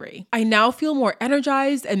 2023. I now feel more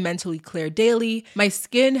energized and mentally clear daily. My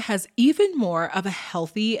skin has even more of a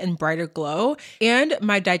healthy and brighter glow, and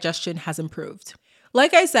my digestion has improved.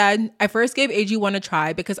 Like I said, I first gave AG1 a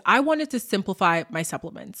try because I wanted to simplify my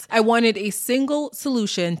supplements. I wanted a single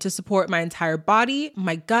solution to support my entire body,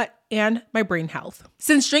 my gut, and my brain health.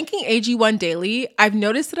 Since drinking AG1 daily, I've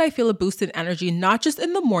noticed that I feel a boost in energy, not just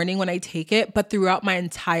in the morning when I take it, but throughout my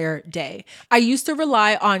entire day. I used to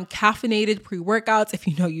rely on caffeinated pre-workouts, if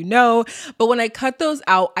you know, you know, but when I cut those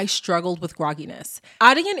out, I struggled with grogginess.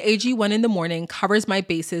 Adding an AG1 in the morning covers my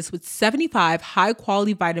bases with 75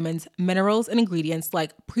 high-quality vitamins, minerals, and ingredients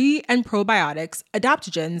like pre- and probiotics,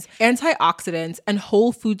 adaptogens, antioxidants, and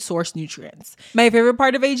whole food source nutrients. My favorite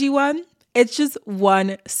part of AG1? It's just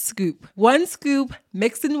one scoop. One scoop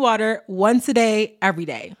mixed in water once a day, every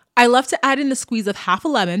day. I love to add in a squeeze of half a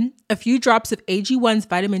lemon, a few drops of AG1's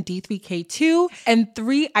vitamin D3K2, and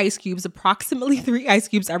 3 ice cubes, approximately 3 ice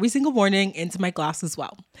cubes every single morning into my glass as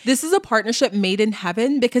well. This is a partnership made in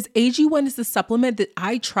heaven because AG1 is the supplement that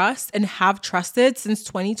I trust and have trusted since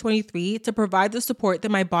 2023 to provide the support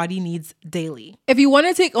that my body needs daily. If you want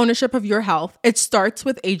to take ownership of your health, it starts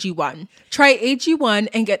with AG1. Try AG1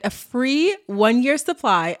 and get a free 1-year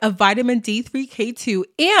supply of vitamin D3K2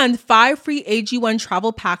 and 5 free AG1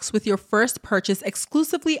 travel packs with your first purchase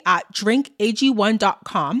exclusively at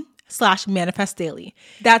drinkag1.com/manifestdaily.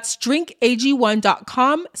 That's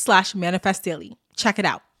drinkag1.com/manifestdaily. Check it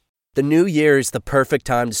out. The new year is the perfect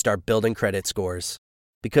time to start building credit scores.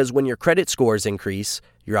 Because when your credit scores increase,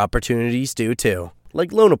 your opportunities do too.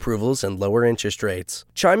 Like loan approvals and lower interest rates.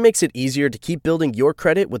 Chime makes it easier to keep building your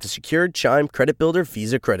credit with a secured Chime Credit Builder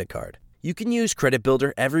Visa credit card. You can use Credit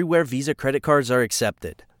Builder everywhere Visa credit cards are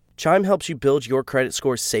accepted. Chime helps you build your credit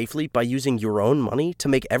score safely by using your own money to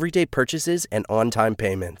make everyday purchases and on-time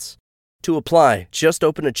payments. To apply, just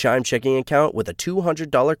open a Chime checking account with a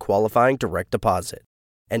 $200 qualifying direct deposit.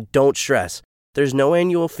 And don't stress, there's no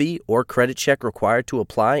annual fee or credit check required to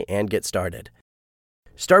apply and get started.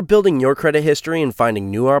 Start building your credit history and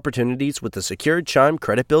finding new opportunities with the secured Chime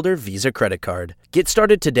Credit Builder Visa credit card. Get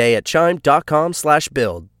started today at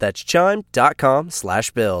chime.com/build. That's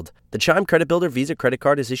chime.com/build. The Chime Credit Builder Visa credit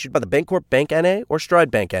card is issued by the Bancorp Bank N.A. or Stride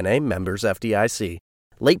Bank N.A. members FDIC.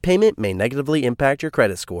 Late payment may negatively impact your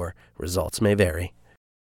credit score. Results may vary.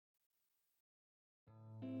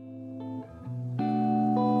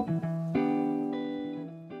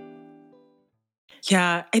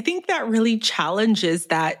 Yeah, I think that really challenges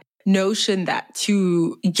that notion that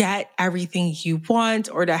to get everything you want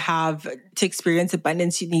or to experience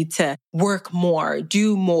abundance, you need to work more,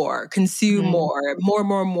 do more, consume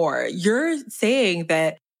more. You're saying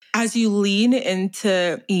that as you lean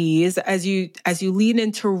into ease, as you lean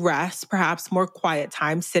into rest, perhaps more quiet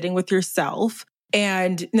time, sitting with yourself.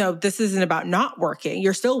 And no, this isn't about not working.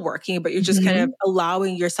 You're still working, but you're just kind of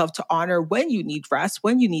allowing yourself to honor when you need rest,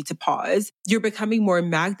 when you need to pause. You're becoming more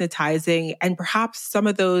magnetizing, and perhaps some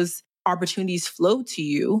of those opportunities flow to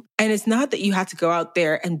you. And it's not that you had to go out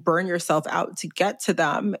there and burn yourself out to get to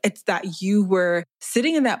them. It's that you were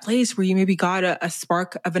sitting in that place where you maybe got a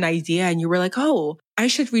spark of an idea and you were like, oh, I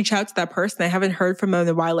should reach out to that person. I haven't heard from them in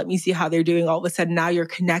a while. Let me see how they're doing. All of a sudden, now you're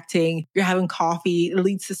connecting, you're having coffee. It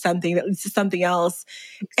leads to something that leads to something else.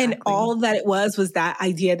 Exactly. And all that it was that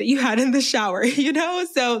idea that you had in the shower,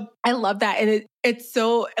 So I love that. And it's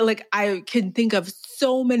so like, I can think of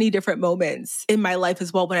so many different moments in my life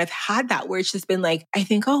as well when I've had that, where it's just been like, I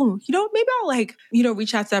think, oh, maybe I'll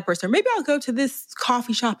reach out to that person, or maybe I'll go to this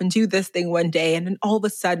coffee shop and do this thing one day. And then all of a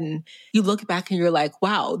sudden you look back and you're like,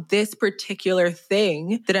 wow, this particular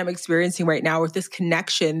thing that I'm experiencing right now, with this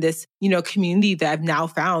connection, this, community that I've now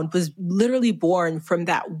found, was literally born from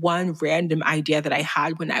that one random idea that I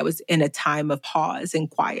had when I was in a time of pause and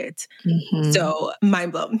quiet. So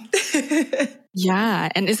mind blown. Yeah.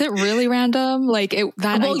 And is it really random? Like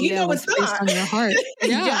that Well, idea was it's based not. on your heart.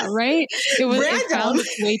 Yeah, Yes. right? It Random. found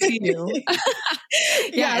its way to you.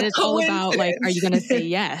 Yeah. And it's all about like, are you going to say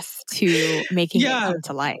yes to making it come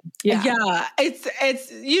to life? Yeah. Yeah. It's,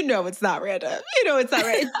 it's not random. It's not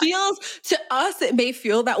right. It feels to us, it may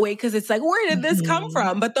feel that way because it's like, where did this come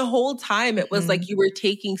from? But the whole time it was like you were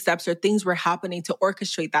taking steps or things were happening to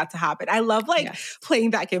orchestrate that to happen. I love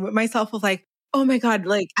playing that game with myself of like, oh my God,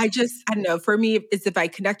 like I don't know. For me, it's if I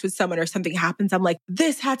connect with someone or something happens, I'm like,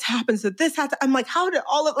 this had to happen. So this had to, I'm like, how did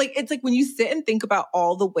all of it's like when you sit and think about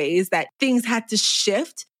all the ways that things had to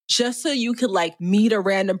shift just so you could like meet a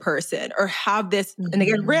random person or have this, and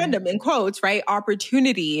again, random in quotes, right?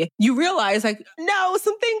 Opportunity, you realize like, no,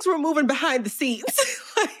 some things were moving behind the scenes.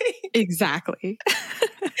 Exactly.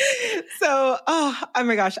 So, oh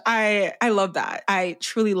my gosh, I love that. I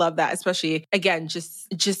truly love that, especially again,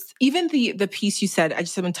 just even the piece you said, I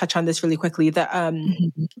just want to touch on this really quickly. The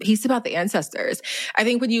piece about the ancestors. I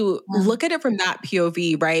think when you look at it from that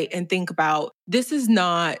POV, right, and think about this is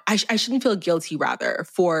not, I shouldn't feel guilty rather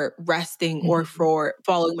for resting or for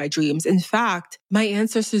following my dreams. In fact, my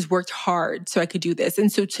ancestors worked hard so I could do this. And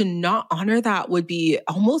so to not honor that would be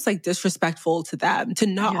almost like disrespectful to them. To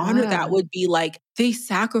not honor that would be like, they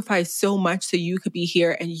sacrificed so much so you could be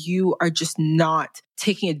here and you are just not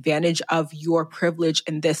taking advantage of your privilege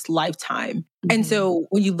in this lifetime. And so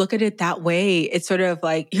when you look at it that way, it's sort of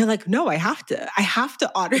like, you're like, no, I have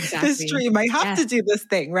to honor this dream. I have to do this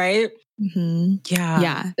thing, right?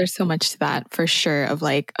 Yeah. There's so much to that for sure of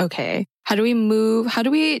like, okay, how do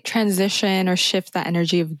we transition or shift that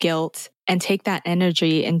energy of guilt and take that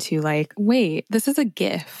energy into like, wait, this is a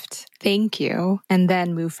gift. Thank you. And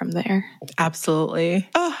then move from there. Absolutely.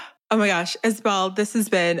 Oh my gosh, Isabel, this has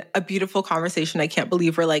been a beautiful conversation. I can't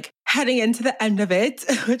believe we're like heading into the end of it,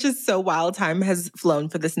 which is so wild. Time has flown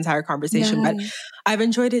for this entire conversation, but I've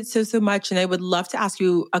enjoyed it so much. And I would love to ask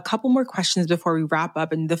you a couple more questions before we wrap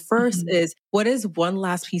up. And the first is, what is one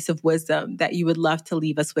last piece of wisdom that you would love to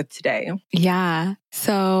leave us with today? Yeah.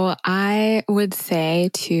 So I would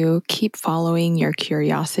say to keep following your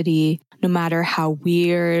curiosity, no matter how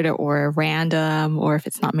weird or random or if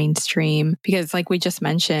it's not mainstream. Because like we just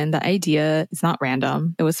mentioned, the idea is not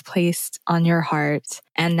random. It was placed on your heart.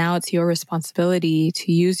 And now it's your responsibility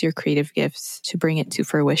to use your creative gifts to bring it to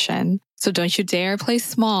fruition. So don't you dare play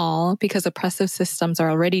small because oppressive systems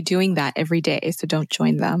are already doing that every day. So don't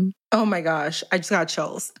join them. Oh my gosh, I just got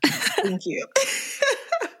chills. Thank you.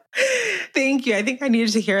 Thank you. I think I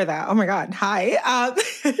needed to hear that. Oh my God. Hi.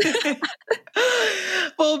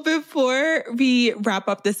 Well, before we wrap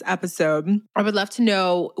up this episode, I would love to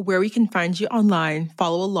know where we can find you online,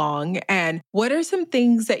 follow along, and what are some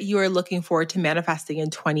things that you are looking forward to manifesting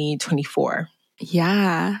in 2024?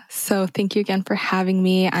 Yeah. So thank you again for having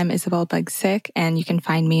me. I'm Isabel Bagsik, and you can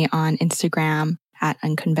find me on Instagram at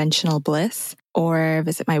Unconventional Bliss, or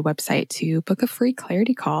visit my website to book a free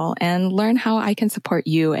clarity call and learn how I can support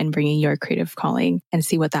you in bringing your creative calling and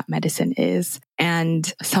see what that medicine is.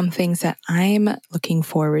 And some things that I'm looking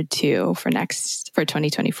forward to for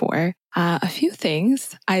 2024. A few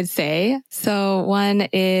things I'd say. So one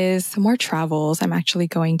is some more travels. I'm actually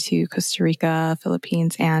going to Costa Rica,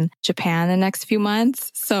 Philippines, and Japan the next few months.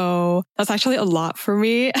 So that's actually a lot for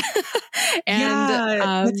me.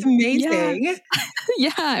 That's amazing.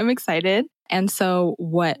 Yeah, I'm excited. And so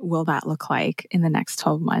what will that look like in the next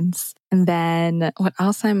 12 months? And then what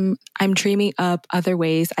else? I'm dreaming up other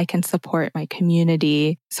ways I can support my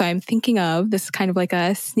community. So I'm thinking of this kind of like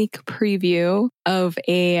a sneak preview of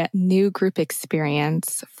a new group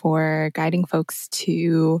experience for guiding folks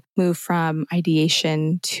to move from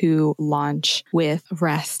ideation to launch with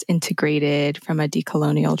rest integrated from a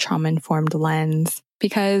decolonial trauma-informed lens.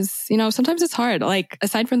 Because, sometimes it's hard. Like,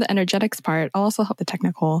 aside from the energetics part, I'll also help the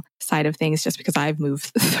technical side of things just because I've moved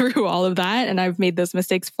through all of that and I've made those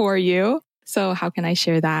mistakes for you. So how can I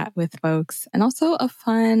share that with folks? And also a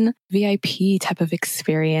fun VIP type of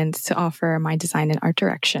experience to offer my design and art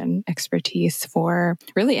direction expertise for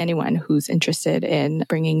really anyone who's interested in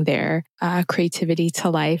bringing their creativity to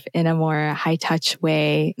life in a more high touch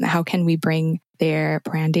way. How can we bring their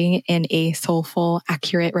branding in a soulful,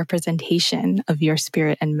 accurate representation of your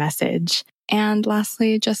spirit and message? And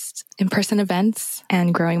lastly, just in-person events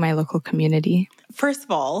and growing my local community. First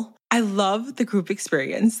of all, I love the group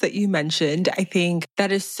experience that you mentioned. I think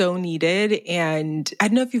that is so needed. And I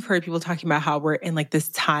don't know if you've heard people talking about how we're in like this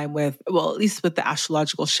time with, well, at least with the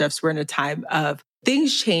astrological shifts, we're in a time of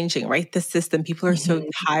things changing, right? The system, people are so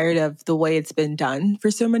tired of the way it's been done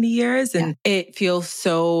for so many years. And it feels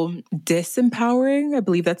so disempowering. I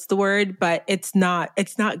believe that's the word, but it's not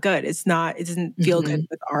good. It doesn't feel good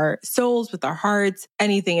with our souls, with our hearts,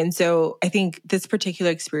 anything. And so I think this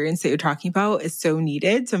particular experience that you're talking about is so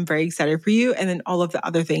needed. So I'm very excited for you. And then all of the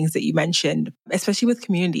other things that you mentioned, especially with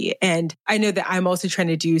community. And I know that I'm also trying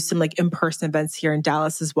to do some like in-person events here in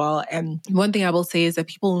Dallas as well. And one thing I will say is that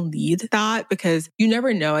people need that because you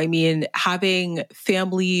never know. I mean, having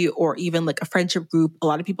family or even like a friendship group, a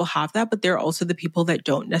lot of people have that, but there are also the people that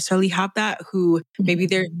don't necessarily have that, who maybe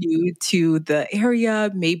they're new to the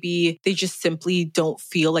area. Maybe they just simply don't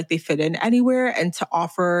feel like they fit in anywhere. And to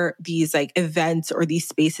offer these like events or these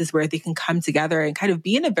spaces where they can come together and kind of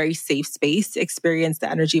be in a very safe space to experience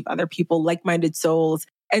the energy of other people, like-minded souls,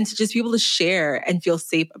 and to just be able to share and feel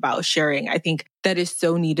safe about sharing. I think that is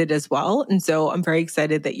so needed as well. And so I'm very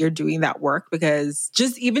excited that you're doing that work, because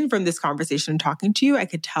just even from this conversation and talking to you, I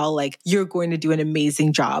could tell like you're going to do an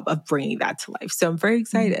amazing job of bringing that to life. So I'm very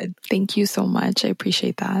excited. Thank you so much. I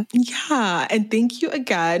appreciate that. Yeah. And thank you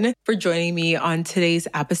again for joining me on today's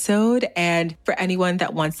episode. And for anyone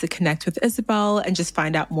that wants to connect with Isabel and just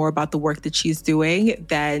find out more about the work that she's doing,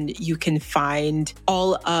 then you can find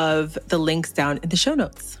all of the links down in the show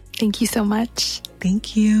notes. Thank you so much.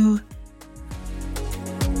 Thank you.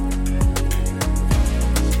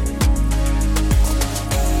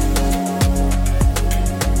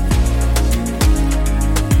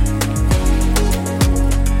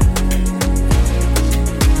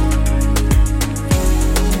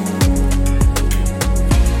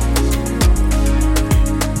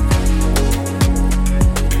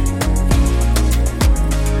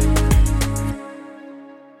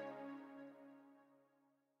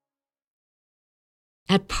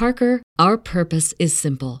 At Parker, our purpose is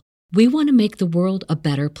simple. We want to make the world a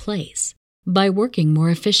better place by working more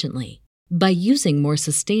efficiently, by using more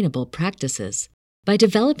sustainable practices, by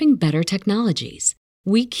developing better technologies.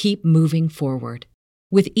 We keep moving forward.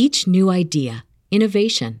 With each new idea,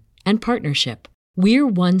 innovation, and partnership, we're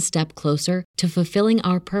one step closer to fulfilling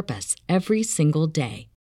our purpose every single day.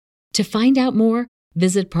 To find out more,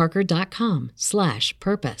 visit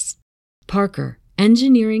parker.com/purpose. Parker,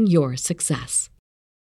 engineering your success.